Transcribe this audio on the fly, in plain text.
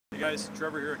Guys,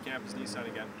 Trevor here at Campus Nissan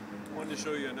again. I wanted to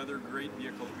show you another great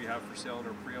vehicle that we have for sale in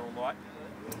our pre-owned lot.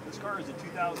 This car is a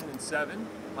 2007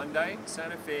 Hyundai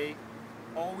Santa Fe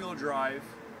all-wheel drive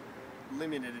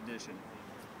limited edition.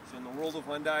 So in the world of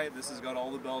Hyundai, this has got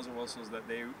all the bells and whistles that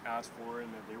they asked for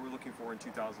and that they were looking for in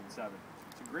 2007.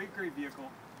 It's a great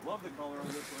vehicle. Love the color on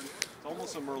this one. It's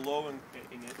almost a Merlot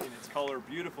in its color.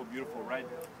 Beautiful, beautiful red.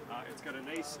 It's got a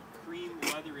nice cream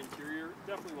leather interior.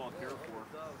 Definitely well cared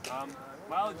for.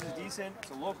 Mileage is decent.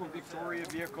 It's a local Victoria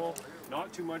vehicle.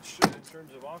 Not too much in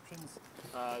terms of options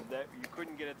that you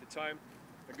couldn't get at the time.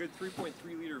 A good 3.3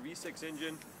 liter V6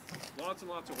 engine. Lots and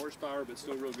lots of horsepower, but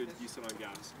still real good, decent on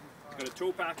gas. It's got a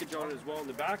tow package on it as well in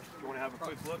the back, if you want to have a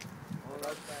quick look.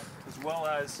 As well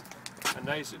as a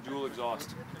nice dual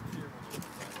exhaust.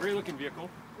 Great looking vehicle.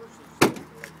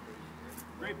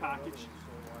 Great package.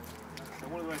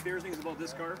 And one of my favorite things about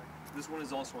this car, this one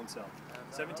is also on sale.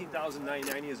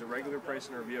 $17,990 is a regular price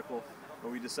in our vehicle,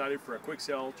 but we decided for a quick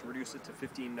sale to reduce it to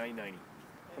 $15,990.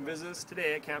 Come visit us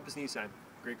today at Campus Nissan.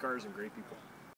 Great cars and great people.